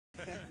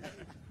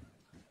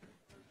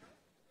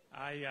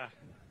Haya,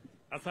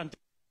 asante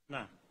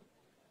sana.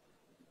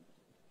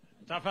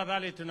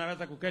 Tafadhali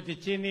tunaweza kuketi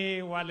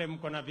chini, wale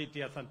mko na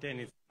viti,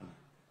 asanteni sana.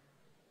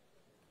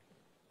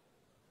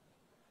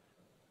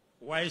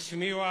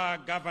 Waheshimiwa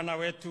gavana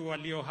wetu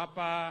walio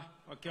hapa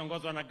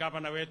wakiongozwa na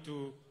gavana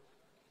wetu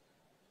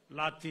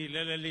Lati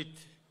Lelelit,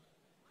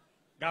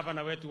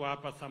 gavana wetu wa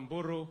hapa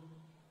Samburu,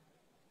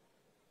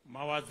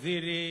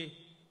 mawaziri,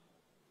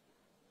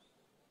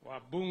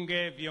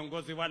 wabunge,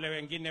 viongozi wale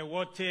wengine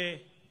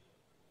wote,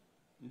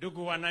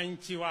 ndugu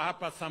wananchi wa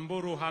hapa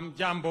Samburu,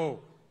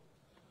 hamjambo.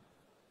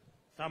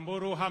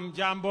 Samburu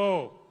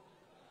hamjambo.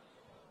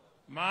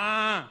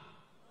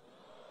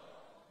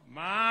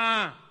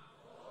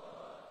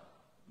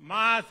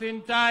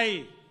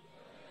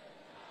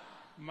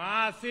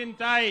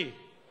 Sintai.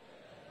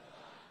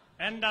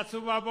 Enda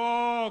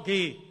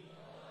subabogi.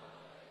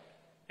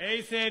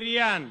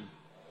 Eiserian.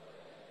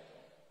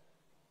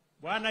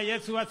 Bwana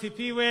Yesu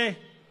asifiwe.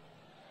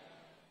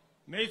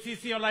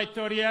 Meisisi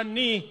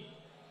olaitoriani.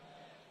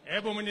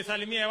 Hebu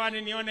mnisalimie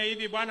hewani nione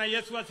hivi. Bwana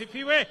Yesu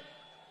asifiwe.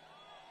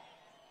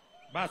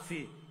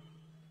 Basi,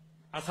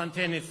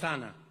 asanteni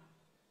sana.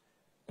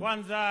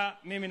 Kwanza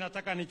mimi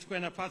nataka nichukue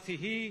nafasi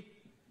hii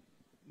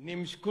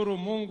nimshukuru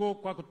Mungu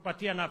kwa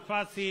kutupatia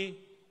nafasi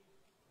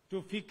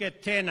tufike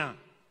tena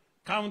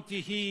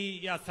kaunti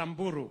hii ya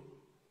Samburu.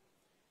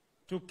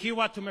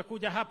 Tukiwa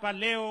tumekuja hapa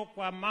leo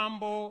kwa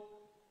mambo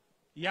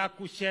ya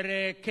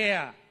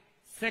kusherehekea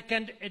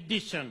second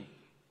edition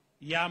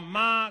ya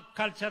MAA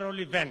cultural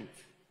event.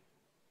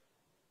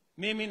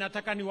 Mimi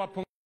nataka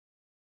niwapongeze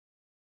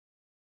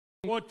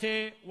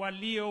wote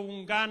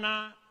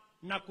walioungana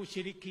na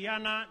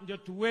kushirikiana ndio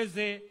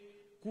tuweze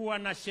kuwa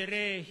na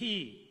sherehe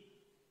hii.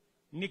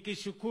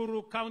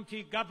 Nikishukuru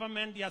county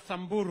government ya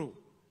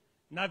Samburu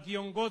na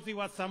viongozi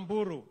wa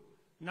Samburu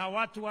na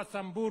watu wa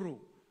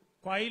Samburu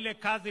kwa ile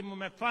kazi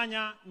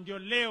mmefanya, ndio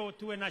leo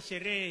tuwe na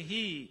sherehe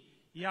hii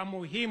ya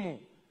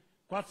muhimu,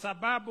 kwa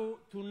sababu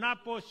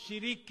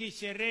tunaposhiriki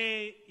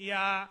sherehe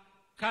ya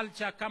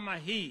culture kama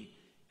hii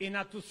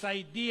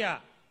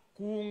inatusaidia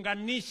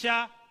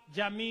kuunganisha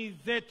jamii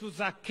zetu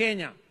za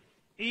Kenya,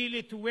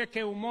 ili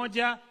tuweke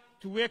umoja,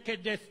 tuweke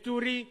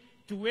desturi,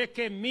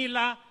 tuweke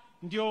mila,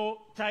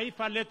 ndio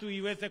taifa letu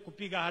iweze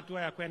kupiga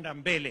hatua ya kwenda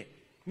mbele.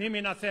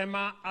 Mimi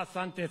nasema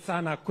asante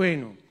sana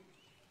kwenu.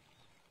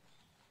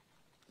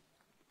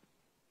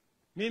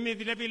 Mimi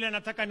vile vile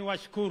nataka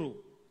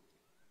niwashukuru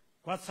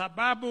kwa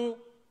sababu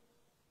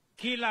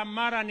kila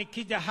mara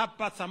nikija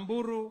hapa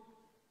Samburu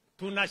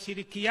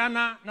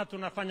tunashirikiana na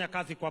tunafanya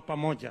kazi kwa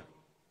pamoja.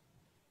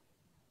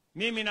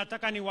 Mimi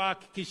nataka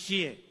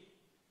niwahakikishie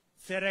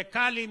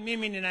serikali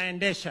mimi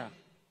ninaendesha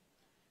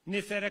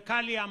ni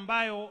serikali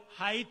ambayo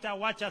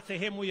haitawacha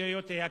sehemu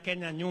yoyote ya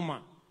Kenya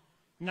nyuma.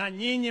 Na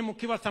nyinyi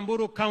mkiwa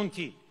Samburu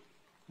County,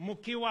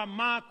 mkiwa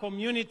MAA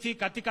community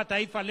katika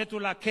taifa letu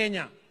la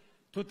Kenya,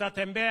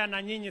 tutatembea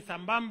na nyinyi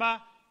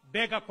sambamba,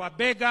 bega kwa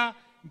bega,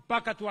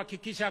 mpaka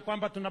tuhakikisha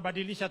kwamba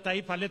tunabadilisha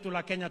taifa letu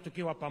la Kenya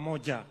tukiwa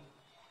pamoja.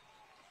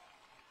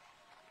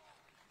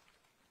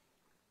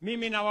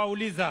 Mimi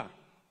nawauliza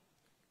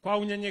kwa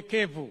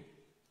unyenyekevu,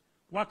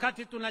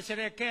 wakati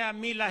tunasherehekea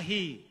mila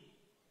hii,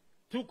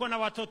 tuko na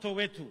watoto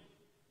wetu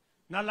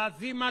na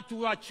lazima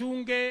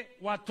tuwachunge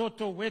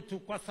watoto wetu,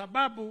 kwa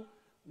sababu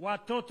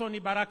watoto ni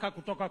baraka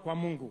kutoka kwa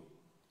Mungu,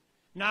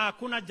 na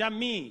hakuna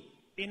jamii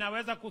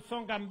inaweza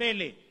kusonga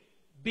mbele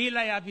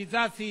bila ya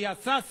vizazi ya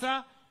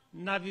sasa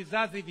na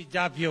vizazi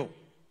vijavyo.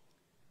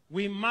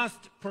 We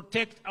must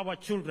protect our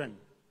children,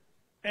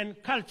 and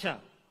culture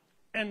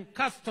and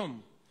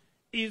custom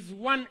is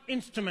one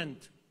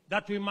instrument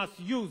that we must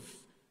use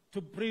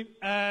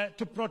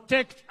to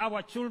protect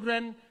our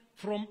children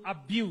from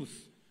abuse,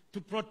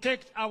 to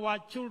protect our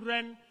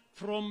children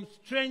from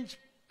strange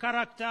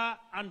character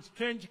and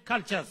strange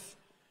cultures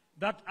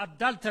that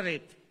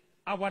adulterate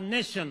our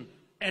nation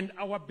and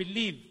our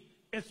belief,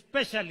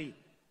 especially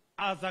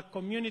as a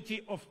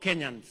community of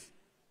Kenyans.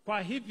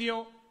 Kwa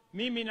hivyo,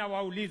 mimi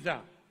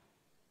nawauliza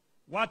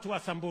watu wa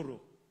Samburu,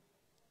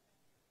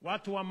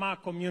 watu wa MAA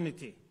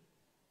community,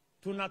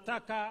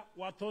 tunataka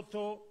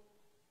watoto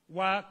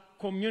wa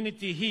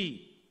community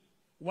hii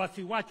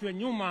wasiwachwe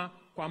nyuma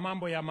kwa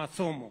mambo ya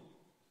masomo.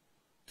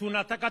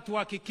 Tunataka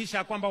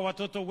tuhakikisha kwamba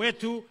watoto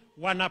wetu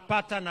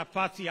wanapata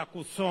nafasi ya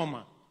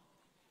kusoma.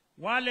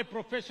 Wale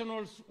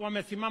professionals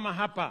wamesimama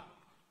hapa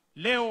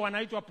leo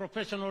wanaitwa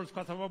professionals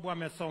kwa sababu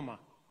wamesoma.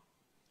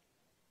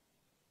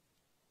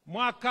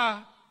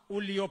 Mwaka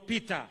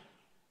uliopita,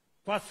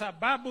 kwa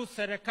sababu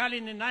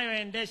serikali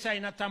ninayoendesha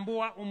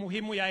inatambua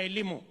umuhimu ya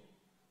elimu,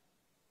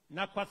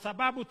 na kwa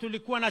sababu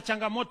tulikuwa na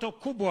changamoto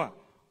kubwa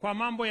kwa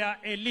mambo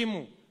ya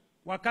elimu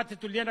wakati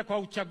tulienda kwa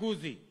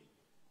uchaguzi,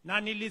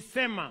 na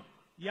nilisema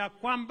ya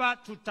kwamba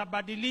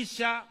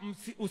tutabadilisha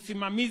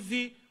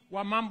usimamizi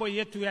wa mambo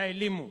yetu ya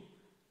elimu,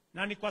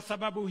 na ni kwa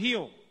sababu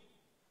hiyo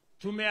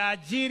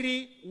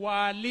tumeajiri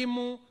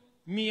walimu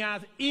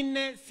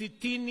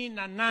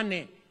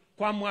 468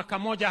 kwa mwaka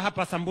moja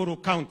hapa Samburu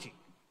County.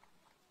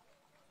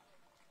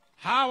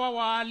 Hawa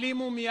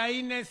walimu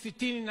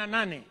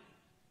 468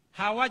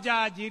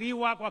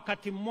 hawajaajiriwa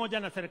wakati mmoja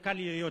na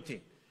serikali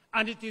yoyote.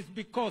 And it is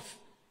because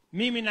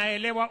mimi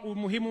naelewa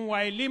umuhimu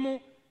wa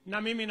elimu,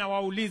 na mimi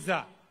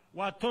nawauliza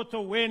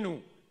watoto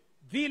wenu,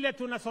 vile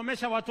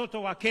tunasomesha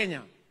watoto wa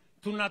Kenya,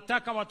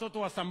 tunataka watoto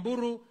wa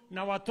Samburu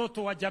na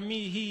watoto wa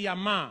jamii hii ya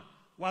MAA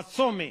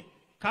wasome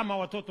kama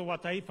watoto wa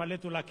taifa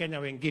letu la Kenya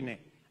wengine.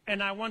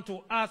 And I want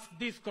to ask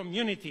this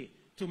community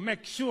to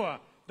make sure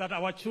that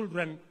our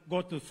children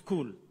go to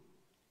school.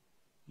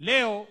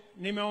 Leo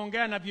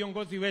nimeongea na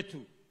viongozi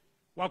wetu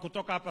wa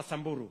kutoka hapa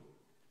Samburu.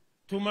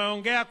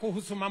 Tumeongea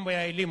kuhusu mambo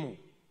ya elimu.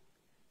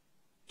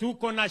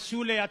 Tuko na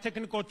shule ya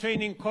Technical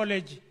Training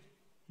College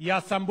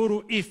ya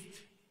Samburu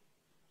East.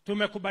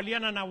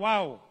 Tumekubaliana na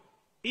wao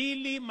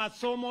ili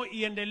masomo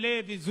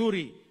iendelee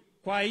vizuri.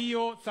 Kwa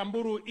hiyo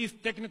Samburu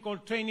East Technical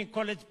Training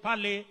College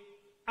pale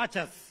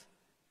Achas.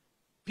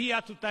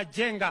 Pia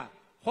tutajenga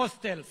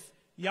hostels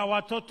ya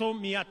watoto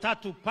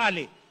 300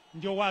 pale,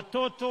 ndio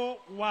watoto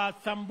wa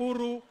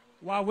Samburu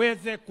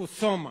waweze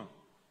kusoma.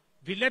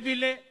 Vile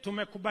vile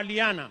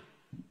tumekubaliana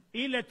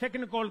ile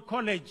Technical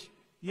College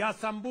ya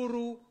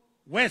Samburu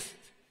West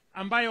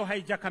ambayo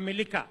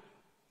haijakamilika.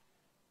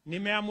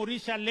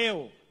 Nimeamurisha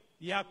leo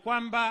ya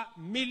kwamba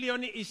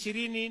milioni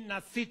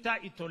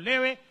 26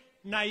 itolewe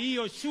na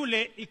hiyo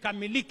shule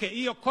ikamilike,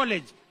 hiyo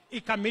college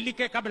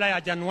ikamilike kabla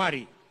ya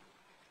Januari.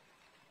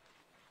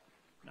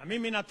 Na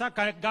mimi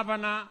nataka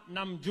governor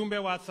na mjumbe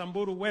wa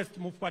Samburu West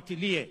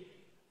mfuatilie,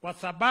 kwa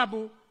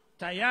sababu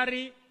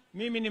tayari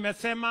mimi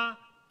nimesema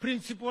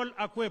principal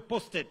akuwe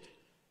posted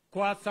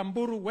kwa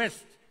Samburu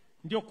West,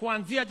 ndio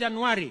kuanzia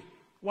Januari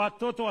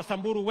watoto wa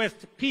Samburu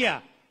West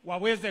pia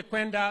waweze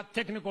kwenda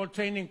Technical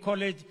Training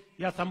College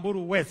ya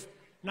Samburu West,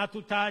 na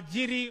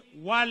tutaajiri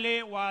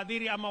wale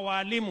waadhiri ama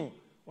waalimu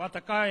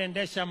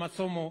watakaoendesha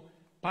masomo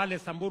pale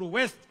Samburu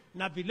West,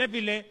 na vile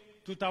vile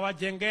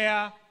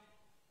tutawajengea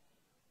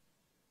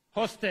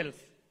hostels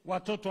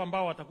watoto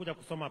ambao watakuja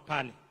kusoma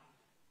pale.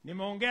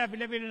 Nimeongea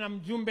vile vile na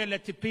mjumbe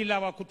Letipila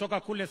wa kutoka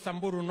kule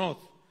Samburu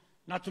North,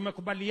 na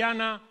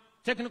tumekubaliana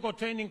Technical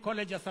Training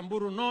College ya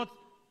Samburu North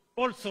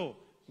also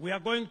we are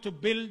going to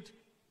build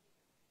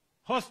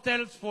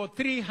hostels for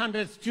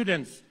 300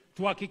 students,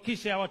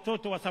 tuhakikishe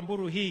watoto wa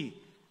Samburu hii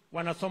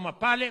wanasoma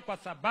pale, kwa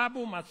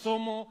sababu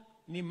masomo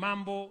ni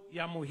mambo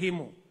ya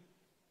muhimu.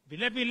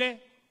 Vile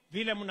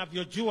vile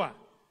mnavyojua,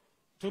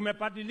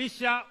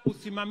 tumebadilisha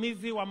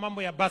usimamizi wa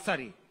mambo ya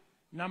basari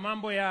na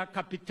mambo ya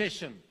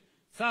capitation.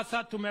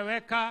 Sasa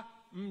tumeweka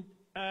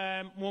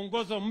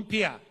mwongozo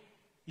mpya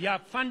ya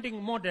funding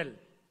model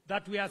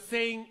that we are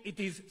saying it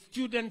is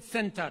student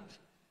centered.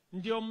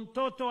 Ndio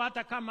mtoto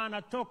hata kama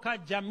anatoka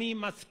jamii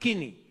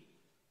maskini,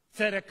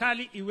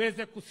 serikali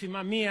iweze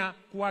kusimamia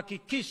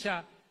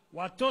kuhakikisha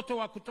watoto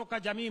wa kutoka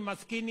jamii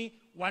maskini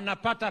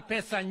wanapata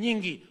pesa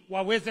nyingi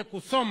waweze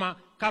kusoma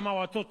kama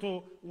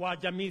watoto wa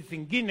jamii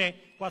zingine,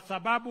 kwa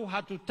sababu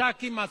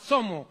hatutaki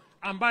masomo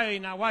ambayo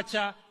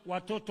inawacha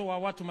watoto wa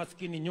watu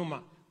maskini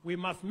nyuma. We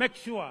must make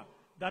sure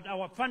that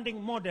our funding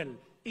model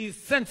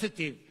is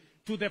sensitive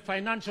to the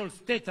financial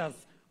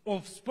status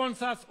of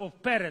sponsors, of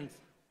parents,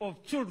 of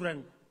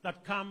children that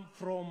come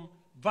from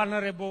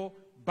vulnerable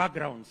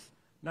backgrounds.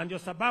 Na ndio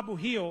sababu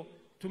hiyo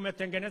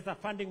tumetengeneza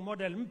funding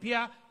model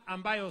mpya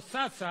ambayo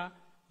sasa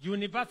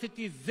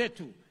universities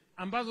zetu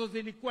ambazo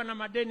zilikuwa na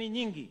madeni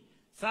nyingi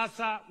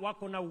sasa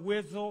wako na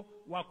uwezo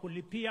wa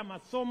kulipia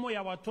masomo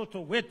ya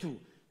watoto wetu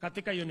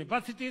katika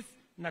universities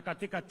na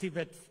katika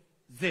TVETs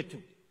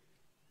zetu.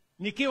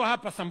 Nikiwa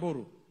hapa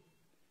Samburu,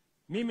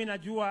 mimi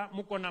najua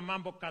mko na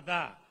mambo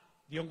kadhaa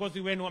viongozi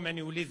wenu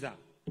wameniuliza.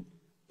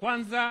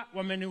 Kwanza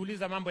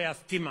wameniuliza mambo ya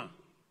stima,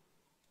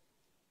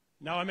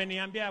 na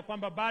wameniambia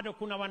kwamba bado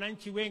kuna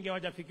wananchi wengi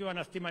hawajafikiwa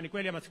na stima. Ni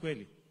kweli ama si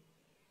kweli?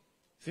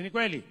 Si ni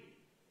kweli?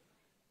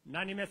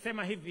 Na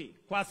nimesema hivi,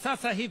 kwa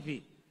sasa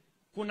hivi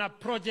kuna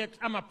project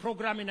ama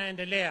program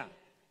inaendelea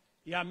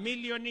ya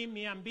milioni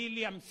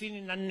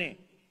 254.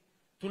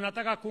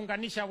 Tunataka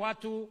kuunganisha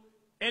watu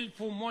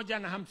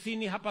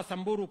 1,150 hapa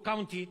Samburu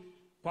County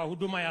kwa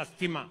huduma ya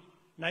stima,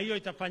 na hiyo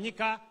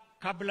itafanyika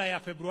kabla ya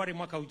Februari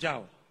mwaka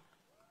ujao.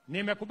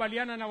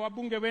 Nimekubaliana na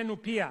wabunge wenu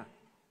pia,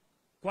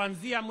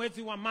 kuanzia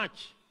mwezi wa March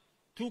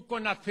tuko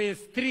na phase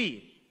 3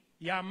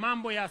 ya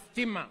mambo ya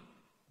stima,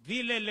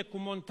 vile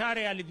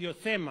Lekumontare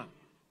alivyosema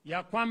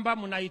ya kwamba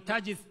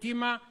mnahitaji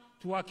stima,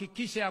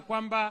 tuhakikishe ya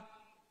kwamba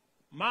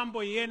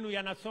mambo yenu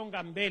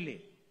yanasonga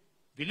mbele.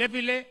 Vile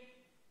vile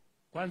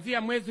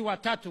kuanzia mwezi wa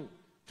 3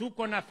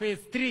 tuko na phase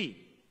 3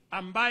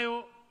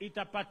 ambayo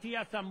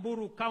itapatia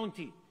Samburu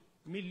County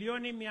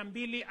milioni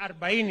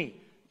 240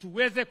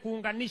 tuweze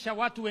kuunganisha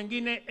watu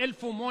wengine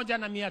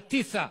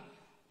 1,900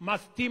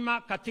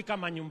 mastima katika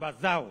manyumba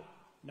zao.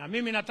 Na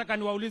mimi nataka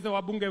niwaulize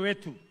wabunge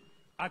wetu,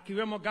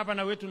 akiwemo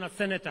governor wetu na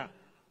senator,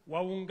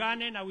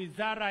 waungane na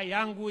wizara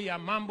yangu ya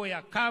mambo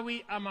ya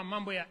kawi ama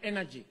mambo ya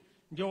energy,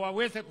 ndio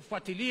waweze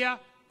kufuatilia,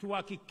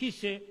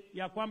 tuhakikishe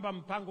ya kwamba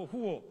mpango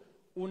huo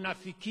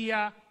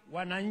unafikia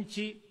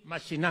wananchi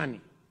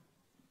mashinani.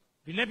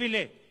 Vile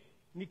vile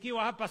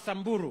nikiwa hapa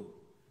Samburu,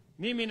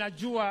 mimi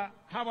najua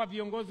hawa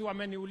viongozi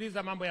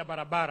wameniuliza mambo ya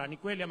barabara. Ni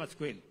kweli ama si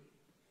kweli?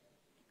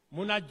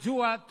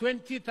 Munajua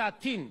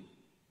 2013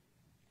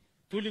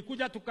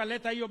 tulikuja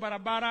tukaleta hiyo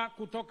barabara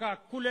kutoka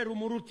kule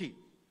Rumuruti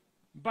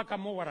mpaka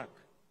Mowarak.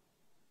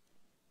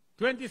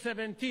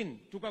 2017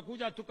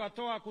 tukakuja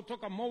tukatoa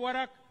kutoka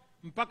Mowarak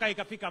mpaka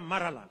ikafika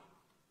Maralal.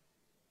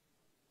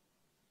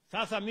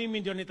 Sasa mimi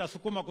ndio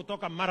nitasukuma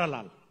kutoka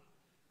Maralal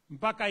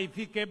mpaka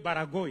ifike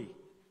Baragoi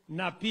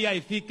na pia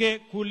ifike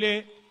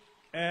kule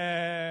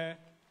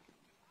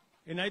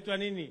inaitwa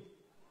nini?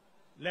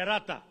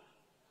 Lerata.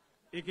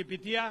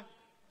 Ikipitia,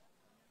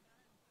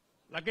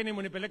 lakini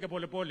munipeleke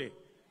polepole.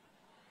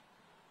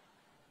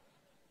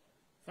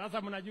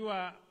 Sasa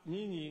mnajua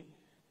nyinyi,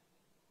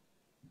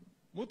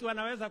 mtu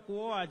anaweza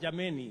kuoa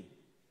jameni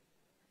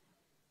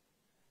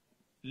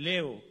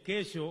leo,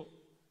 kesho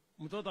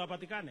mtoto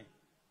apatikane.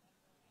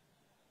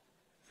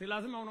 Si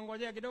lazima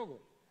unangojea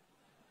kidogo?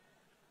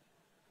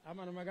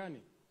 Ama namna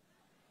gani?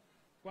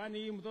 Kwani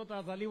hii mtoto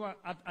azaliwa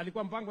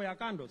alikuwa mpango ya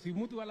kando? Si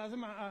mtu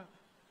lazima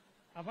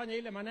afanye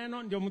ile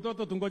maneno ndio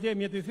mtoto tungojee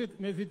miezi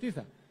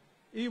 9?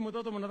 Hii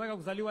mtoto mnataka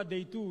kuzaliwa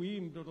day 2, hii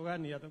mtoto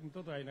gani?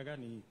 Mtoto aina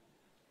gani hii?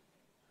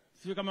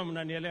 Sio kama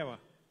mnanielewa.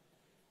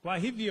 Kwa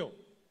hivyo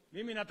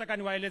mimi nataka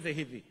niwaeleze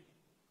hivi.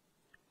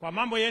 Kwa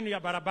mambo yenu ya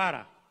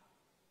barabara,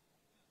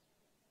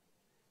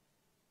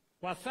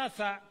 kwa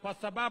sasa, kwa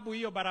sababu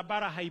hiyo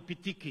barabara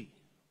haipitiki.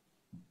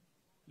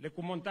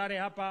 Lekumontare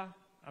hapa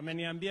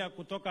ameniambia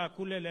kutoka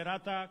kule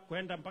Lerata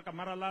kwenda mpaka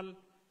Maralal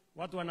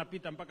watu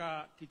wanapita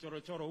mpaka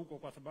Kichorochoro huko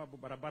kwa sababu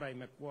barabara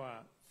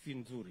imekuwa si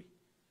nzuri.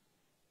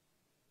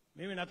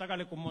 Mimi nataka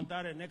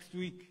Lekumontare next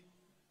week,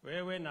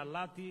 wewe na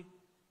Lati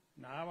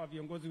na hawa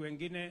viongozi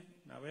wengine,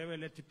 na wewe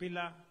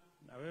Letipila,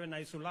 na wewe na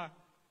Isula,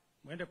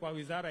 mwende kwa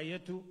wizara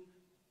yetu.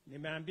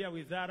 Nimeambia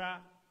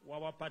wizara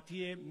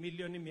wawapatie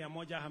milioni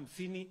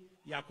 150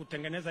 ya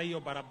kutengeneza hiyo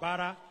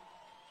barabara,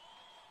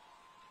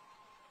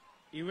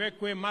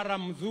 iwekwe mara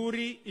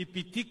mzuri,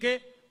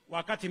 ipitike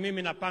wakati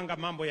mimi napanga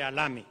mambo ya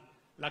lami.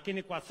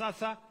 Lakini kwa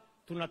sasa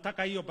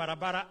tunataka hiyo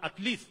barabara at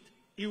least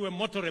iwe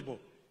motorable,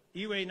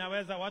 iwe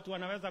inaweza, watu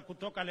wanaweza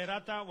kutoka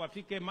Lerata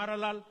wafike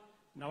Maralal,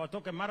 na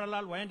watoke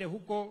Maralal waende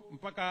huko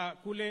mpaka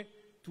kule.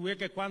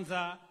 Tuweke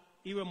kwanza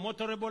iwe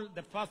motorable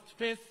the first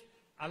phase,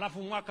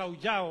 alafu mwaka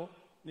ujao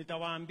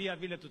nitawaambia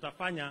vile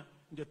tutafanya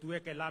ndio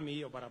tuweke lami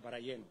hiyo barabara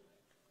yenu.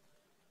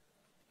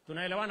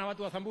 Tunaelewana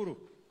watu wa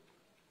Samburu?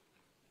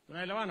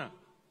 Tunaelewana?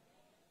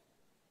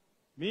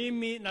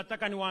 Mimi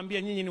nataka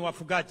niwaambie nyinyi ni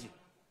wafugaji,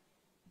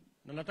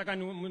 na nataka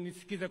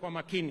nisikize kwa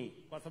makini,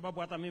 kwa sababu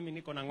hata mimi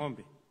niko na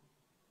ng'ombe.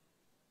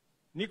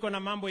 Niko na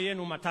mambo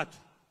yenu matatu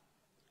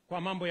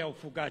kwa mambo ya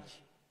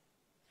ufugaji.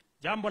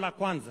 Jambo la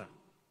kwanza,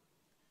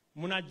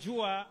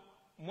 mnajua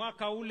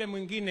mwaka ule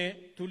mwingine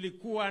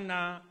tulikuwa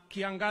na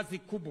kiangazi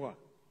kubwa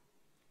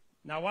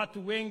na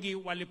watu wengi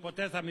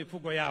walipoteza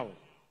mifugo yao.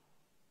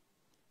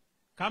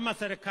 Kama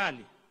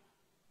serikali,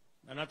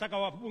 na nataka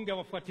wabunge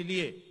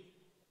wafuatilie,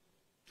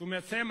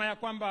 tumesema ya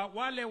kwamba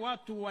wale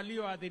watu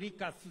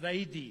walioathirika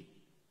zaidi,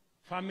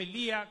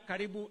 familia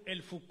karibu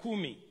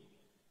 10,000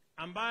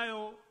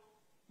 ambayo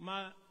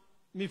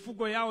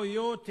mifugo yao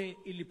yote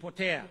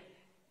ilipotea,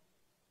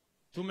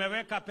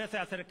 tumeweka pesa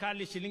ya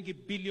serikali shilingi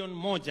bilioni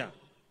 1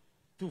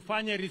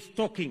 tufanye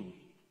restocking.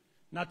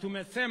 Na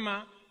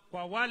tumesema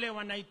kwa wale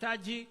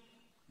wanahitaji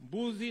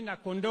mbuzi na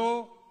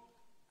kondoo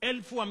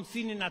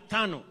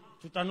 55,000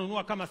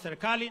 tutanunua kama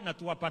serikali na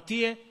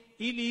tuwapatie,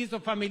 ili hizo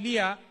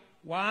familia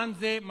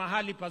waanze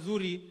mahali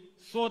pazuri,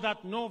 so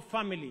that no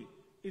family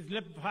is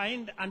left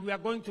behind. And we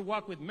are going to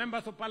work with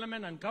members of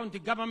parliament and county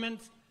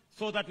governments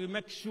so that we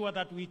make sure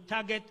that we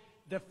target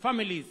the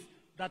families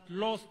that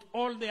lost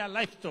all their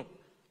livestock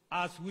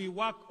as we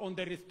work on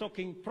the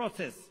restocking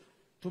process,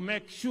 to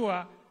make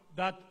sure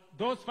that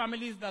those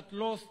families that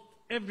lost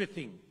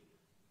everything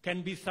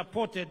can be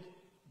supported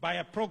by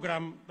a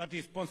program that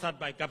is sponsored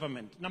by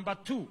government. Number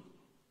 2,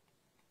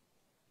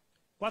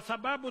 kwa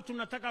sababu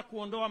tunataka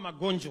kuondoa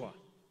magonjwa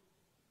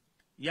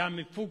ya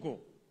mifugo,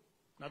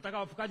 nataka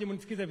wafugaji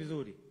mnisikize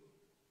vizuri.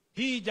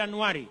 Hii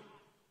Januari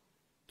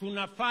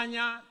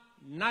tunafanya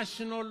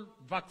national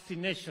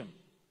vaccination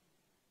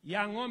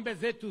ya ng'ombe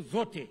zetu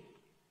zote,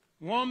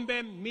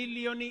 ng'ombe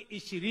milioni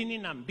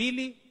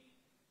 22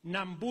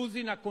 na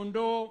mbuzi na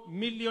kondoo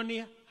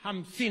milioni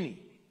 50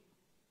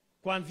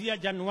 kuanzia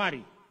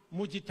Januari.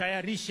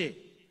 Mujitayarishe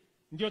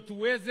ndio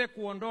tuweze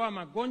kuondoa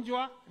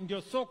magonjwa,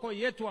 ndio soko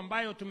yetu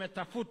ambayo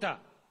tumetafuta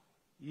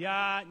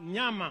ya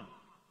nyama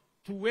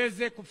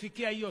tuweze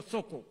kufikia hiyo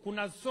soko.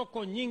 Kuna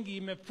soko nyingi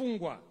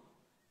imefungwa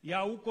ya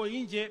huko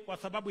nje kwa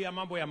sababu ya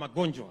mambo ya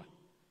magonjwa.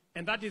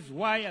 And that is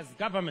why as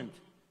government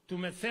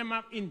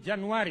tumesema in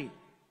January,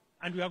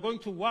 and we are going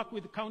to work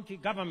with county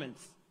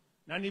governments.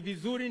 Na ni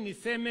vizuri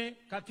niseme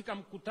katika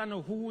mkutano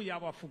huu ya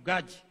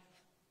wafugaji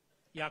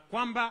ya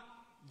kwamba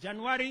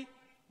January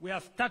we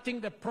are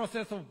starting the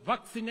process of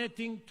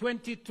vaccinating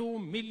 22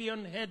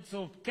 million heads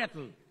of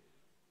cattle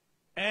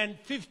and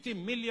 50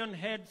 million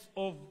heads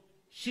of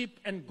sheep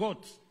and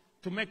goats,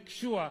 to make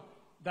sure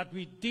that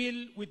we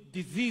deal with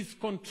disease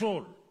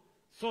control,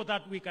 so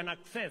that we can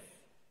access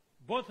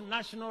both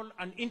national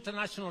and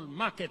international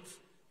markets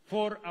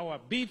for our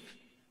beef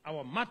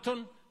our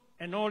mutton,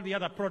 and all the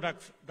other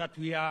products that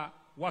we are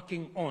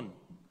working on.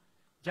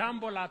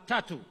 Jambo la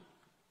tatu,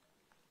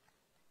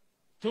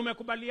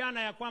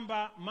 tumekubaliana ya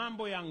kwamba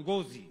mambo ya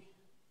ngozi,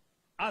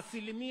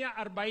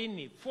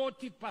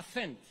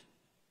 40%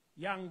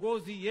 ya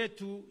ngozi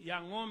yetu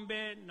ya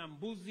ng'ombe na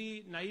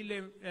mbuzi na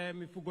ile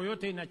mifugo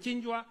yote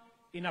inachinjwa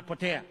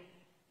inapotea.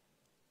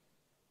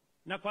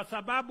 Na kwa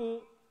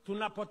sababu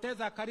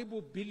tunapoteza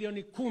karibu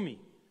bilioni 10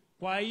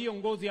 kwa hiyo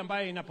ngozi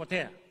ambayo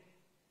inapotea,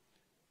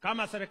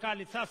 kama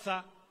serikali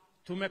sasa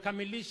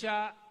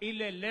tumekamilisha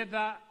ile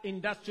leather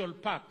industrial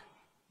park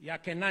ya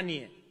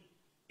Kenanie.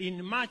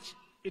 In March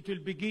it will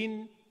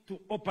begin to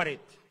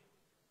operate.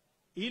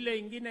 Ile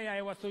ingine ya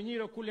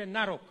Ewasonyiro kule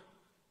Narok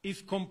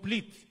is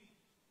complete.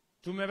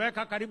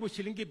 Tumeweka karibu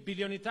shilingi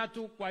bilioni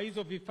 3 kwa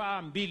hizo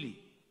vifaa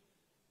mbili.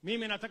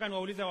 Mimi nataka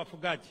niwaulize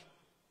wafugaji,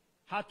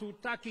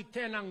 hatutaki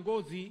tena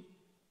ngozi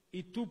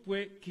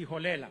itupwe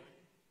kiholela.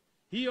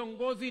 Hiyo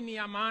ngozi ni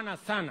ya maana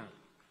sana.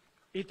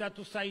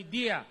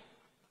 Itatusaidia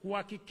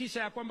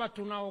kuhakikisha ya kwamba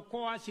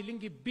tunaokoa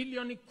shilingi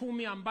bilioni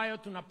 10 ambayo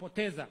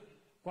tunapoteza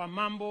kwa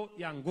mambo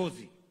ya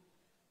ngozi.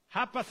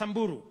 Hapa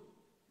Samburu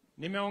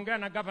nimeongea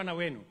na gavana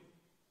wenu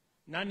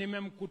na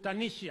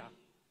nimemkutanisha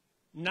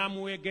na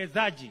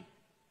mwegezaji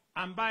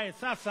ambaye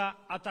sasa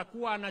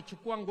atakuwa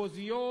anachukua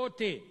ngozi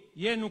yote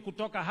yenu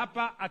kutoka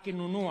hapa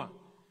akinunua,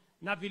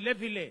 na vile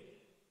vile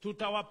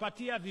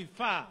tutawapatia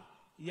vifaa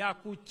ya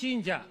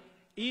kuchinja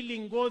ili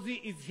ngozi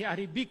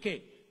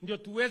isiharibike, ndio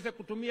tuweze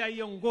kutumia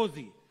hiyo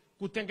ngozi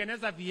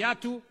kutengeneza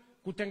viatu,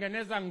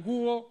 kutengeneza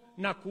nguo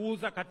na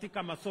kuuza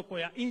katika masoko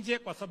ya nje,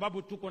 kwa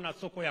sababu tuko na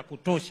soko ya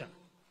kutosha.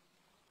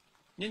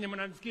 Nyinyi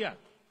mnanisikia?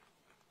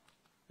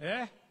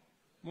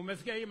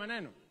 Mumesikia hii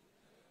maneno?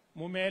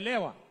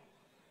 Mumeelewa?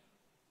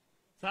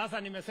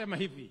 Sasa nimesema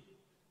hivi.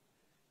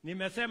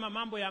 Nimesema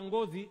mambo ya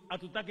ngozi,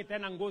 hatutaki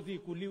tena ngozi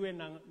ikuliwe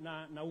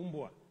na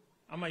umbwa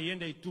ama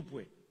iende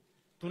itupwe.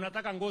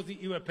 Tunataka ngozi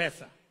iwe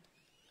pesa.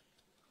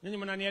 Nyinyi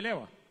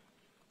mnanielewa?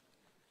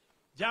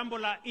 Jambo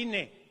la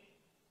 4,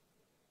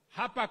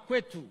 hapa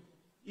kwetu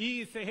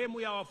hii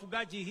sehemu ya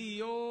wafugaji hii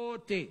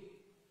yote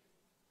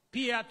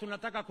pia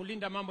tunataka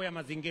kulinda mambo ya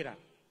mazingira.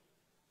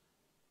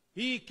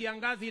 Hii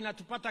kiangazi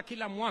inatupata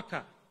kila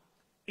mwaka,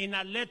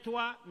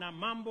 inaletwa na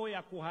mambo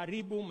ya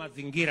kuharibu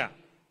mazingira.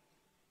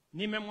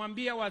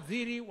 Nimemwambia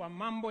waziri wa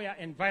mambo ya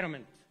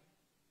environment,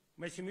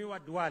 Mheshimiwa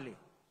Duale,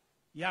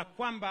 ya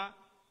kwamba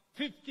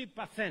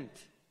 50%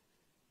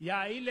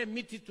 ya ile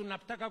miti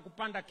tunataka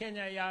kupanda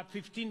Kenya ya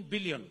 15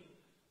 billion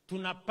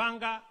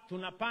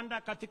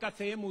tunapanda katika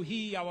sehemu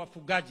hii ya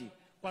wafugaji,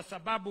 kwa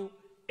sababu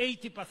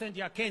 80%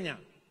 ya Kenya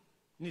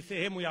ni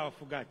sehemu ya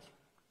wafugaji.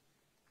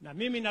 Na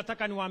mimi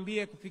nataka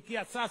niwaambie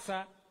kufikia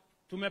sasa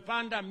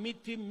tumepanda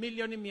miti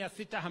milioni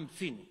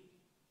 650.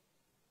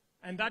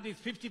 And that is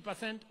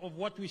 50% of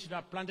what we should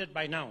have planted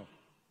by now.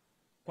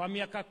 Kwa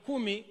miaka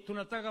 10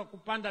 tunataka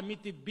kupanda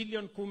miti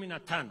bilioni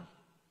 15.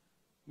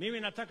 Mimi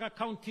nataka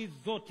counties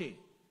zote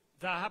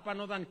za hapa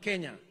Northern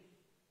Kenya.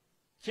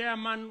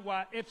 Chairman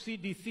wa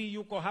FCDC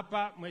yuko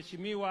hapa,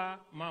 Mheshimiwa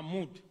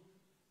Mahmud.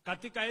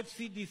 Katika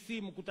FCDC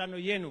mkutano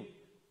yenu,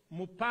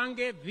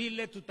 mupange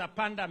vile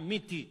tutapanda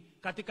miti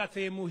katika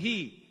sehemu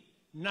hii,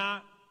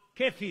 na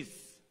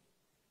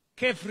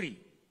Kefri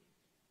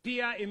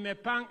pia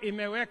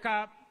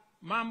imeweka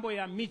mambo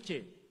ya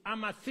miche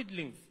ama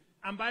seedlings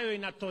ambayo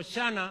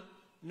inatoshana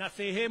na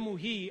sehemu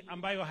hii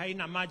ambayo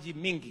haina maji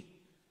mingi.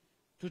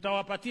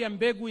 Tutawapatia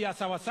mbegu ya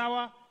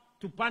sawasawa,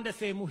 tupande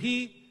sehemu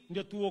hii,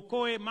 ndio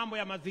tuokoe mambo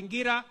ya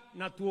mazingira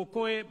na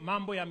tuokoe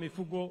mambo ya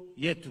mifugo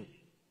yetu.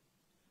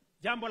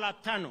 Jambo la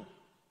 5,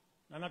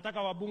 na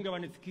nataka wabunge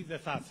wanisikize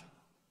sasa,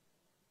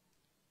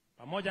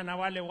 pamoja na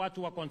wale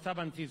watu wa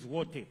conservancies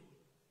wote.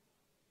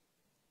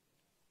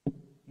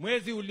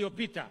 Mwezi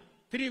uliopita,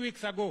 3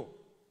 weeks ago,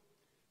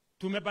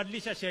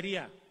 tumebadilisha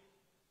sheria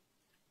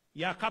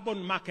ya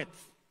carbon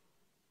markets.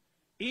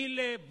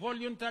 Ile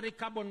voluntary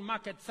carbon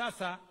market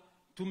sasa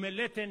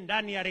tumelete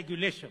ndani ya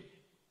regulation,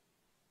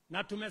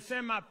 na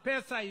tumesema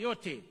pesa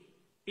yote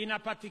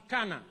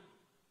inapatikana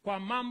kwa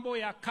mambo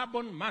ya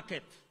carbon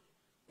market,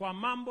 kwa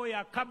mambo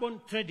ya carbon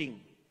trading,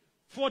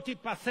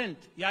 40%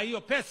 ya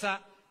hiyo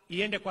pesa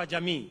iende kwa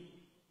jamii.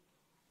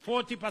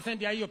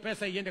 40% ya hiyo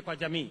pesa iende kwa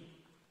jamii.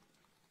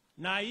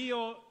 Na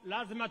hiyo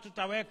lazima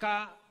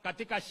tutaweka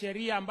katika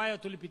sheria ambayo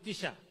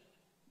tulipitisha.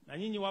 Na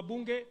nyinyi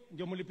wabunge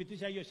ndio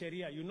mlipitisha hiyo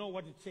sheria. You know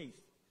what it says.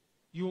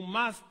 You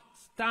must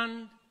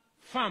stand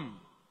firm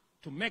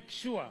to make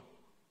sure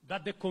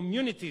that the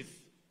communities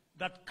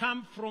that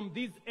come from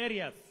these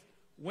areas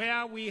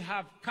where we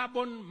have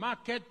carbon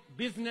market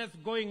business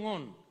going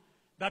on,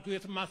 that we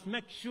must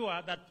make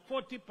sure that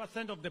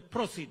 40% of the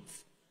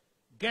proceeds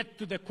get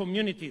to the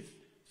communities,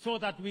 so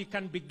that we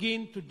can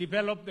begin to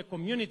develop the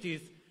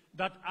communities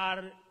that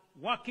are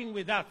working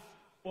with us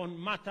on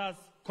matters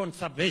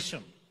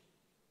conservation.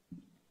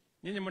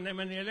 Nini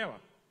mnanielewa?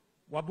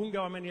 Wabunge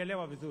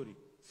wamenielewa vizuri.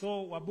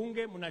 So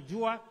wabunge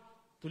mnajua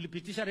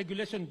tulipitisha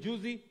regulation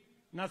juzi,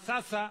 na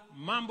sasa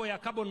mambo ya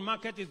carbon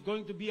market is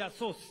going to be a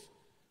source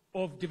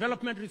of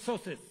development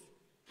resources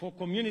for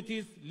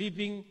communities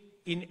living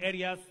in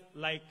areas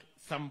like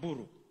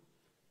Samburu.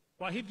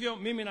 Kwa hivyo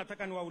mimi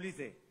nataka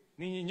niwaulize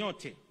ninyi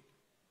nyote,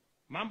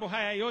 mambo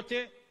haya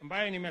yote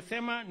ambayo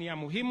nimesema ni ya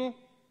muhimu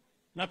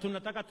na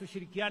tunataka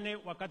tushirikiane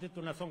wakati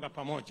tunasonga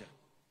pamoja.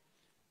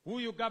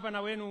 Huyu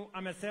gavana wenu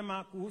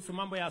amesema kuhusu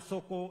mambo ya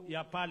soko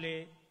ya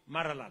pale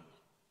Maralal.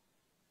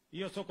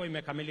 Hiyo soko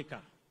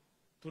imekamilika.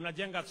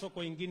 Tunajenga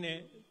soko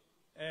ingine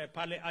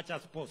pale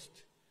Achas Post.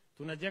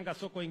 Tunajenga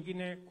soko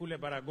ingine kule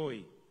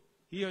Baragoi.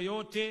 Hiyo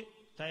yote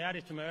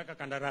tayari tumeweka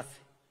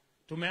kandarasi.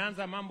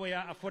 Tumeanza mambo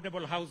ya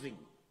affordable housing.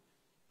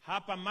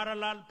 Hapa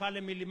Maralal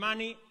pale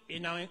Milimani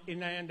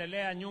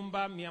inaendelea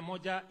nyumba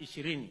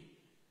 120.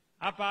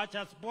 Hapa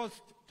Achas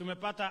Post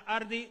tumepata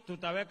ardhi,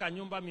 tutaweka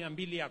nyumba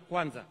 200 ya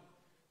kwanza.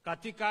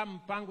 Katika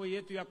mpango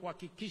yetu ya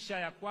kuhakikisha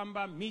ya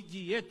kwamba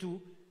miji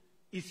yetu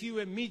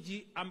isiwe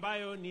miji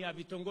ambayo ni ya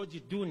vitongoji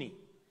duni.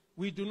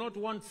 We do not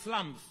want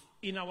slums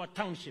in our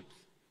townships.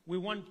 We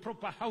want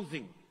proper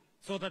housing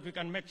so that we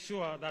can make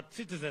sure that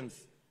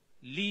citizens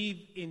live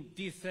in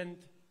decent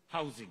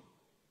housing.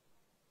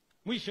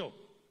 Mwisho,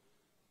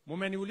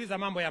 mumeniuliza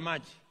mambo ya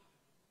maji.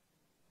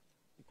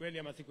 Ni kweli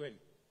ama si kweli?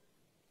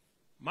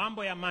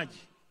 Mambo ya maji.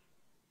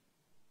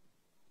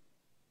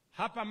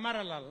 Hapa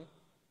Maralal,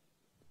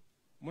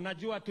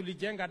 mnajua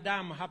tulijenga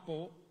dam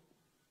hapo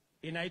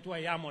inaitwa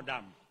Yamo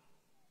Dam.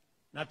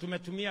 Na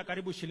tumetumia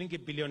karibu shilingi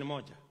bilioni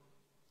 1.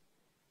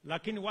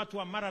 Lakini watu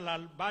wa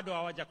Maralal bado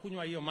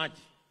hawajakunywa hiyo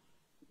maji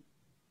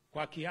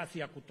kwa kiasi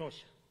ya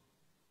kutosha,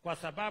 kwa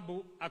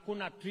sababu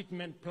hakuna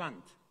treatment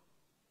plant.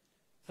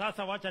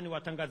 Sasa wacha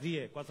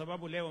niwatangazie, kwa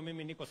sababu leo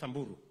mimi niko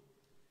Samburu,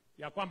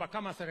 ya kwamba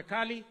kama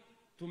serikali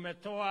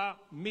tumetoa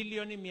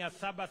milioni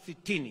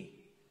 760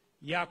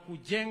 ya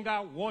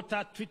kujenga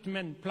water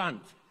treatment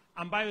plant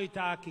ambayo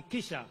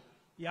itahakikisha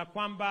ya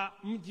kwamba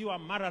mji wa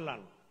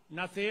Maralal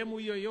na sehemu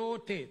hiyo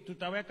yote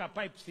tutaweka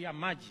pipes ya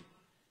maji.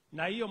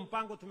 Na hiyo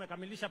mpango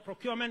tumekamilisha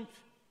procurement.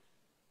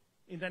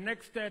 In the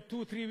next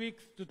 2-3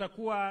 weeks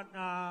tutakuwa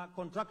na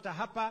contractor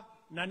hapa,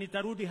 na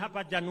nitarudi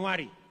hapa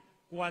Januari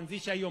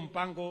kuanzisha hiyo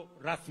mpango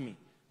rasmi.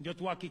 Ndio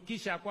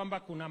tuhakikisha kwamba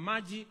kuna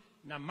maji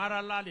na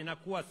Maralal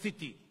inakuwa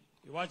city,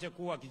 iwache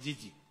kuwa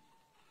kijiji.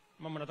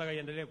 Mama nataka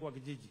iendelee kuwa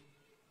kijiji.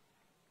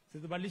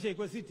 Situbadilishe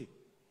ikuwe city.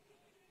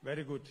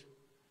 Very good.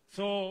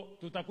 So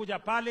tutakuja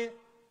pale,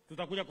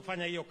 tutakuja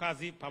kufanya hiyo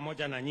kazi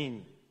pamoja na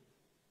nyinyi.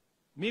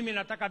 Mimi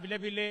nataka vile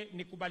vile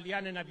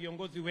nikubaliane na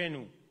viongozi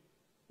wenu.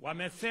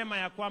 Wamesema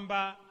ya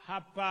kwamba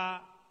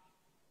hapa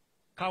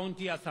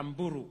kaunti ya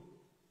Samburu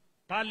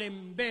pale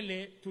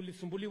mbele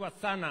tulisumbuliwa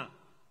sana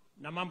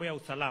na mambo ya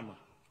usalama.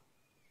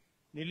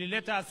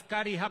 Nilileta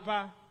askari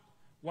hapa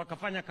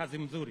wakafanya kazi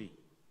mzuri.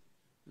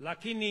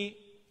 Lakini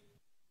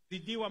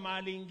zidiwa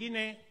mahali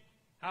ingine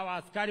hawa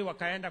askari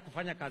wakaenda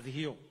kufanya kazi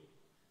hiyo.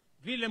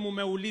 Vile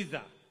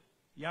mumeuliza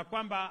ya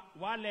kwamba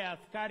wale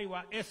askari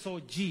wa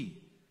SOG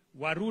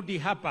warudi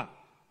hapa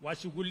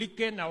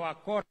washughulike na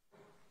wakora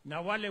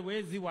na wale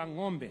wezi wa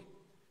ng'ombe,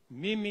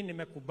 mimi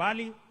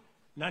nimekubali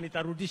na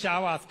nitarudisha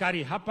hawa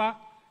askari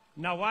hapa,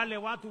 na wale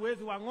watu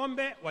wezi wa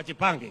ng'ombe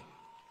wajipange.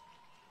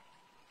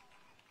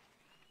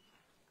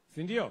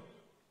 Si ndio?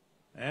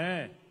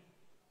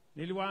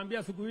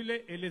 Niliwaambia siku ile,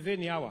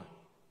 elezeni hawa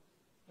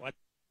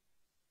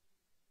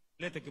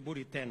lete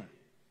kiburi tena.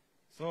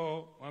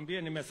 So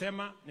waambie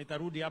nimesema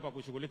nitarudi hapa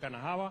kushughulika na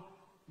hawa,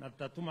 na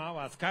tutatuma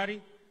hawa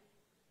askari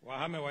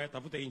wahame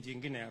watafute nchi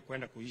nyingine ya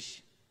kwenda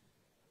kuishi.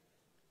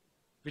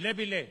 Vile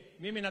vile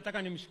mimi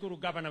nataka nimshukuru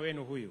gavana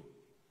wenu huyu.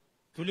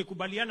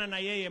 Tulikubaliana na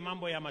yeye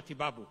mambo ya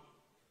matibabu,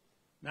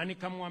 na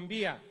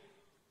nikamwambia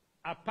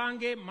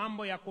apange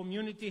mambo ya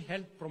community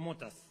health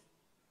promoters.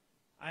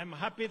 I am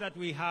happy that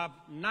we have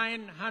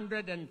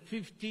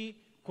 950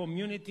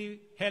 community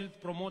health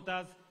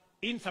promoters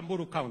in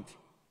Samburu County.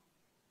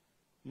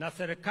 Na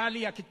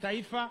serikali ya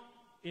kitaifa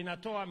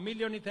inatoa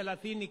milioni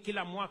 30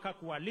 kila mwaka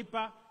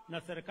kuwalipa,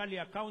 na serikali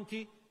ya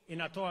county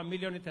inatoa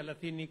milioni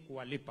 30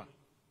 kuwalipa.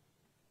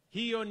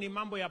 Hiyo ni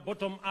mambo ya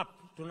bottom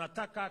up.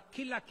 Tunataka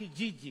kila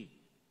kijiji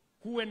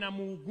kuwe na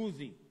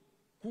muuguzi,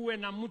 kuwe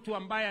na mtu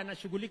ambaye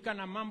anashughulika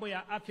na mambo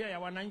ya afya ya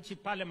wananchi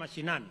pale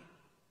mashinani.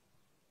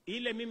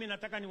 Ile mimi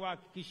nataka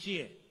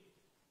niwahakikishie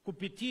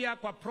kupitia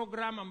kwa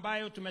program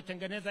ambayo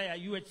tumetengeneza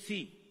ya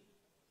UHC.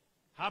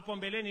 Hapo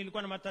mbeleni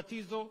ilikuwa na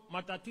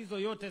matatizo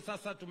yote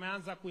sasa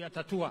tumeanza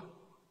kuyatatua.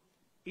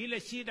 Ile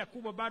shida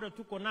kubwa bado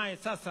tuko naye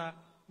sasa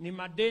ni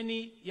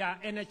madeni ya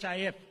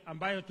NHIF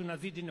ambayo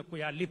tunazidi na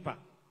kuyalipa.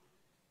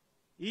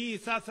 Hii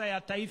sasa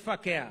ya Taifa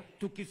Care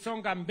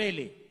tukisonga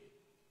mbele,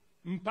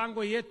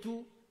 mpango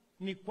yetu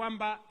ni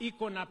kwamba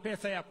iko na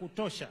pesa ya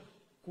kutosha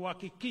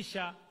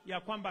kuhakikisha ya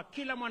kwamba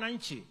kila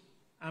mwananchi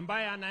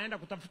ambaye anaenda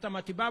kutafuta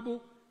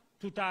matibabu,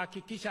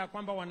 tutahakikisha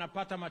kwamba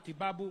wanapata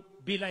matibabu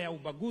bila ya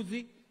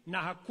ubaguzi,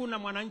 na hakuna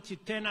mwananchi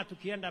tena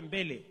tukienda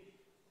mbele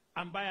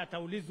ambaye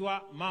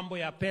ataulizwa mambo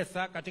ya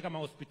pesa katika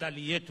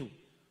mahospitali yetu.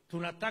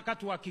 Tunataka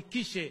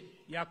tuhakikishe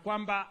ya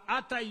kwamba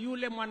hata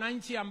yule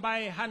mwananchi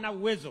ambaye hana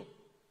uwezo,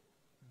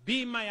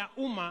 bima ya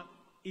umma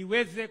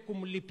iweze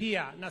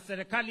kumlipia, na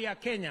serikali ya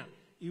Kenya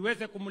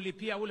iweze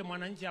kumlipia ule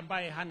mwananchi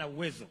ambaye hana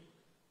uwezo.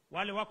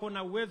 Wale wako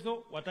na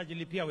uwezo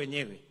watajilipia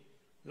wenyewe,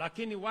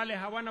 lakini wale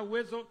hawana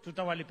uwezo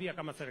tutawalipia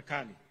kama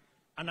serikali.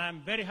 And I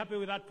am very happy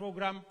with that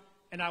program,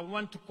 and I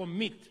want to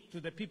commit to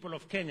the people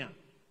of Kenya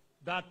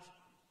that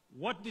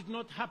what did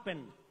not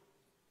happen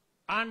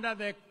under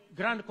the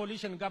Grand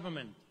Coalition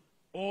government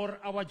or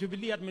our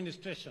Jubilee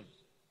administration,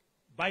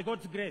 by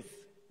God's grace,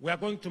 we are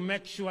going to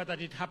make sure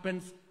that it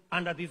happens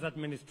under this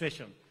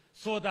administration,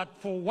 so that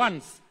for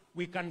once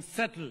we can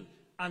settle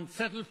and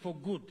settle for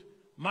good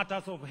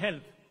matters of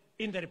health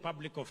in the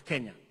Republic of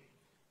Kenya.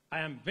 I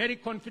am very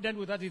confident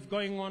with what is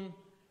going on,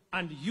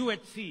 and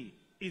UHC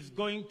is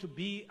going to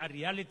be a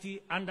reality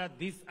under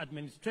this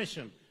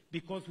administration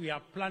because we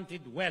are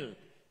planted well.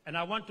 And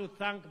I want to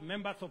thank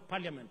members of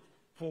parliament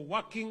for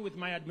working with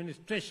my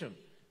administration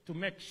to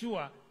make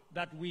sure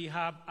that we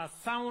have a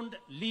sound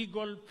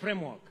legal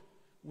framework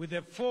with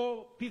the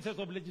 4 pieces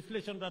of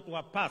legislation that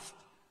were passed,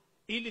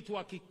 ili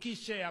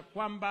tuhakikishe ya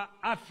kwamba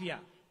afya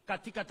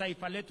katika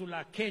taifa letu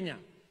la Kenya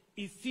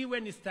isiwe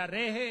ni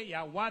starehe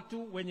ya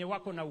watu wenye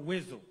wako na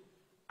uwezo.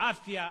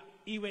 Afya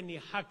iwe ni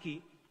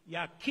haki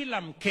ya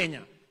kila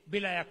Mkenya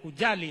bila ya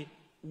kujali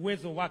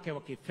uwezo wake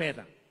wa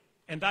kifedha.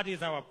 And that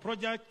is our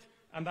project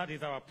and that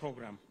is our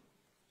program.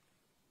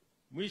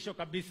 Mwisho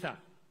kabisa,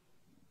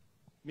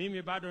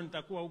 mimi bado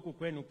nitakuwa huku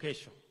kwenu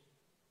kesho.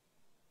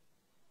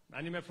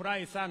 Na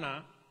nimefurahi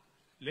sana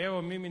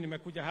leo mimi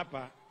nimekuja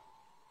hapa.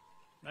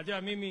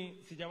 Najua mimi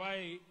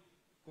sijawahi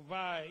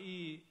kuvaa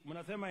hii,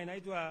 mnasema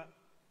inaitwa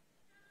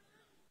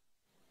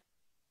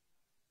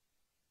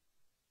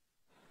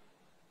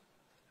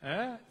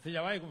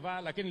sijawahi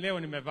kuvaa, lakini leo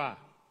nimevaa.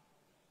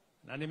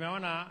 Na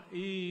nimeona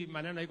hii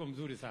maneno iko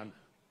mzuri sana.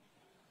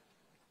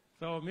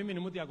 So mimi ni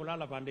mtu ya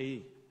kulala pande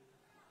hii.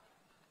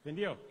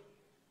 Ndio?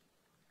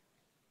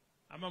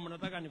 Ama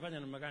mnataka nifanye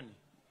namna gani?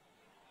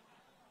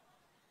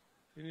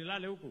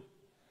 Nilale huku?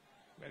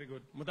 Very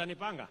good.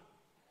 Mtanipanga?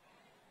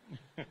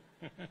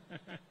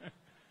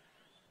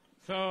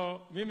 So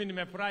mimi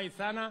nimefurahi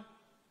sana.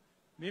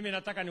 Mimi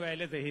nataka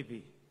niwaeleze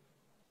hivi.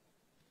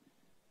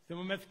 Si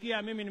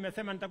mmesikia mimi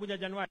nimesema nitakuja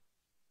Januari.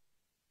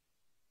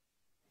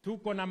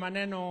 Tuko na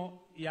maneno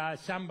ya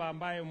shamba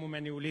ambayo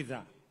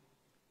mmeniuliza.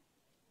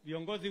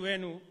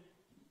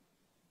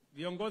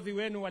 Viongozi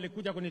wenu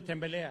walikuja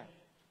kunitembelea.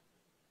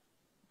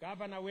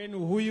 Gavana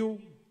wenu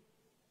huyu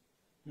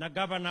na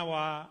gavana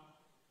wa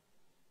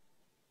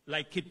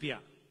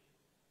Laikipia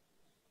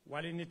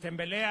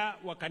walinitembelea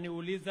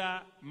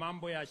wakaniuliza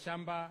mambo ya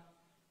shamba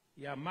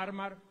ya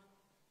Marmar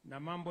na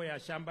mambo ya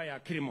shamba ya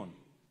Kirimon.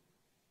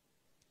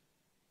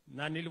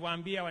 Na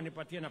niliwaambia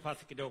wanipatie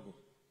nafasi kidogo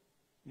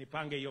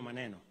nipange hiyo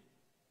maneno.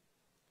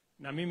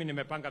 Na mimi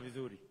nimepanga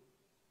vizuri.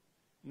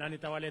 Na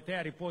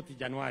nitawaletea ripoti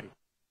Januari.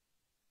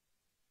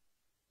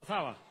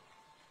 Sawa?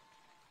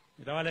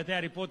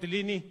 Nitawaletea ripoti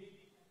lini?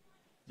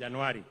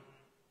 Januari.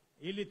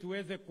 Ili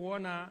tuweze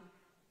kuona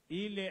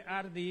ile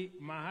ardhi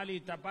mahali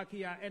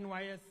itabaki ya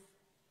NYS,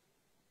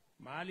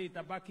 mahali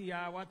itabaki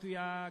ya watu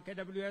ya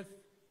KWS,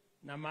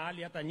 na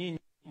mahali hata nyinyi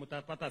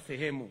mtapata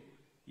sehemu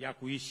ya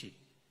kuishi.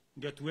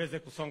 Ndio tuweze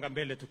kusonga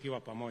mbele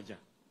tukiwa pamoja.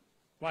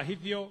 Kwa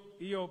hivyo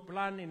hiyo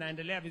plan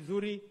inaendelea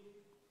vizuri,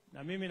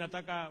 na mimi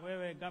nataka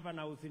wewe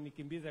gavana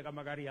usinikimbize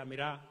kama gari ya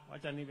miraa,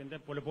 wacha niende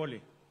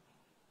polepole.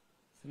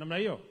 Si namna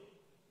hiyo?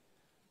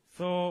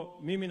 So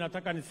mimi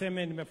nataka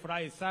niseme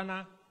nimefurahi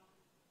sana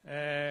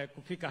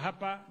kufika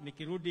hapa.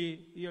 Nikirudi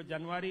hiyo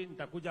Januari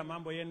nitakuja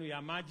mambo yenu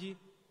ya maji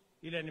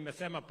ile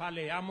nimesema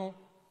pale yamo.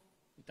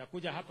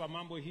 Nitakuja hapa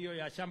mambo hiyo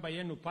ya shamba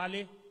yenu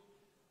pale,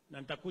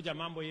 na nitakuja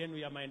mambo yenu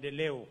ya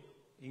maendeleo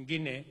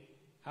ingine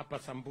hapa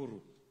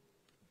Samburu.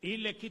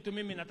 Ile kitu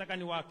mimi nataka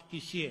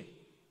niwahakikishie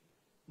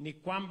ni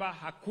kwamba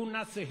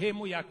hakuna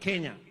sehemu ya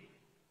Kenya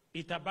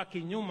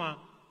itabaki nyuma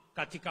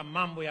katika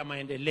mambo ya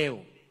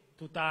maendeleo.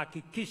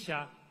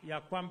 Tutahakikisha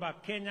ya kwamba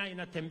Kenya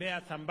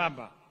inatembea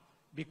sambamba,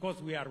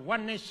 because we are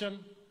one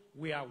nation,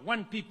 we are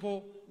one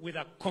people with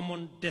a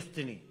common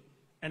destiny.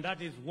 And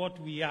that is what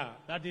we are.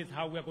 That is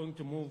how we are going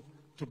to move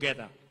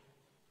together.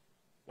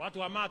 Watu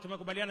wa MAA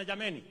tumekubaliana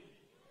jameni?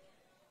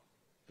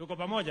 Tuko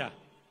pamoja?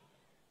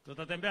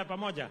 Tutatembea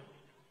pamoja?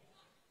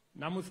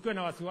 Na msikuwe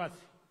na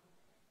wasiwasi.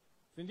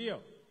 Si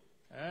ndio?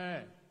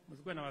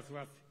 Msikuwe na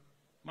wasiwasi.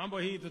 Mambo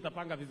hii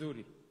tutapanga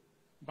vizuri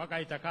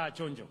mpaka itakaa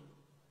chonjo.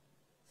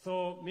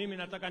 So mimi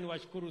nataka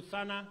niwashukuru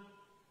sana.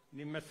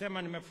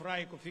 Nimesema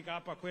nimefurahi kufika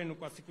hapa kwenu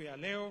kwa siku ya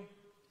leo.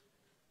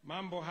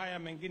 Mambo haya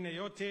mengine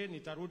yote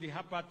nitarudi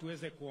hapa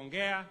tuweze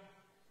kuongea.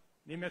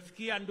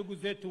 Nimesikia ndugu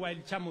zetu wa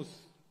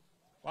Ilchermus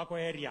wako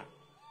area.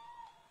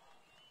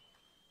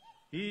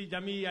 Hii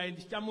jamii ya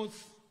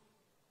Ilchermus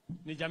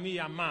ni jamii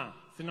ya MAA,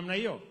 si namna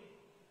hiyo?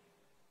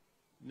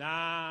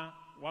 Na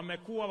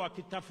wamekuwa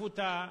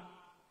wakitafuta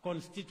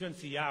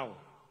constituency yao.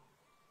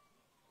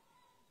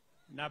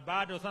 Na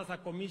bado sasa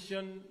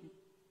commission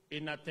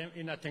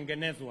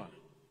inatengenezwa.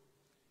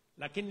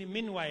 Lakini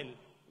meanwhile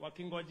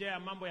wakingojea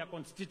mambo ya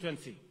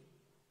constituency,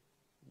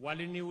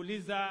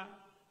 waliniuliza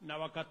na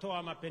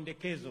wakatoa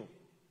mapendekezo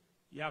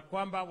ya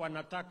kwamba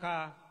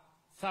wanataka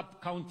sub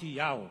county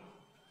yao.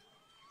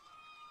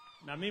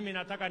 Na mimi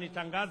nataka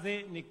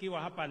nitangaze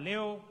nikiwa hapa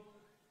leo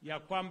ya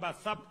kwamba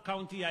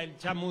sub-county ya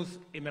Ilchermus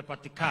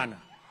imepatikana.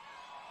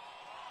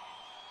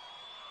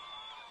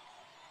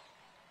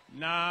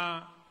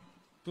 Na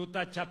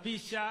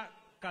tutachapisha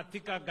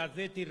katika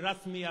gazeti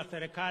rasmi ya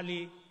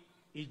serikali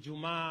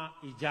Ijumaa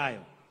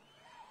ijayo.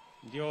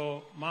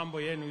 Ndio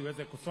mambo yenu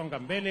iweze kusonga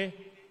mbele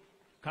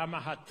kama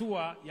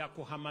hatua ya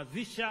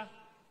kuhamasisha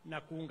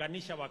na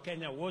kuunganisha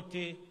Wakenya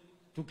wote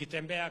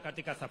tukitembea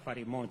katika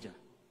safari moja.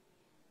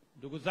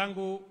 Ndugu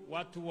zangu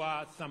watu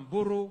wa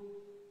Samburu,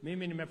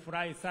 mimi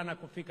nimefurahi sana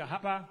kufika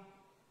hapa.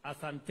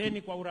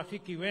 Asanteni kwa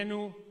urafiki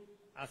wenu,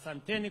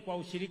 asanteni kwa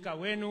ushirika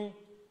wenu,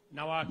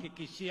 na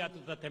wahakikishia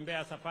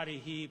tutatembea safari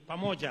hii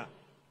pamoja,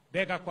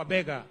 bega kwa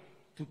bega,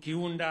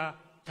 tukiunda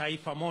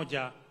taifa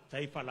moja,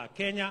 taifa la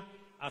Kenya.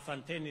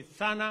 Asanteni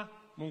sana,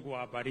 Mungu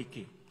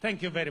awabariki.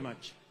 Thank you very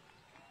much.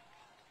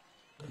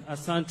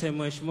 Asante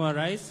Mheshimiwa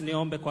Rais,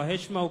 niombe kwa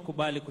heshima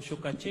ukubali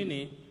kushuka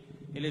chini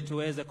ili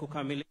tuweze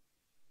kukamilisha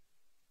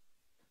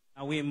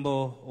na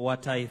wimbo wa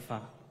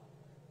taifa.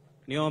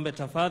 Niombe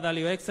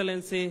tafadhali Your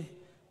Excellency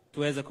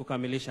tuweze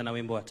kukamilisha na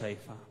wimbo wa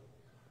taifa.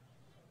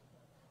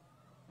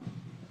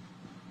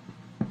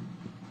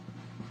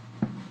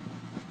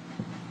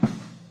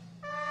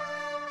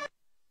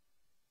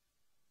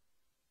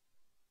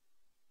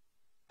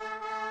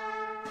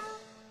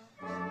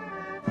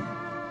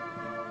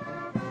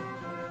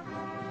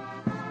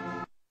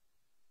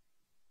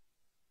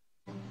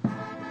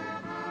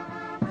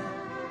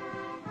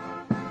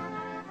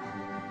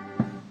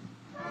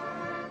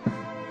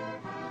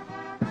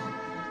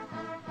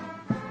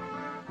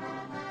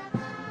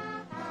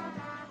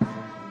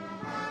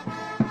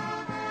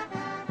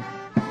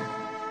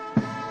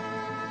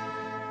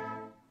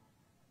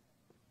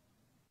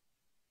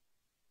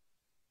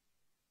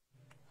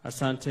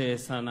 Asante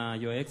sana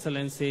Your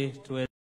Excellency.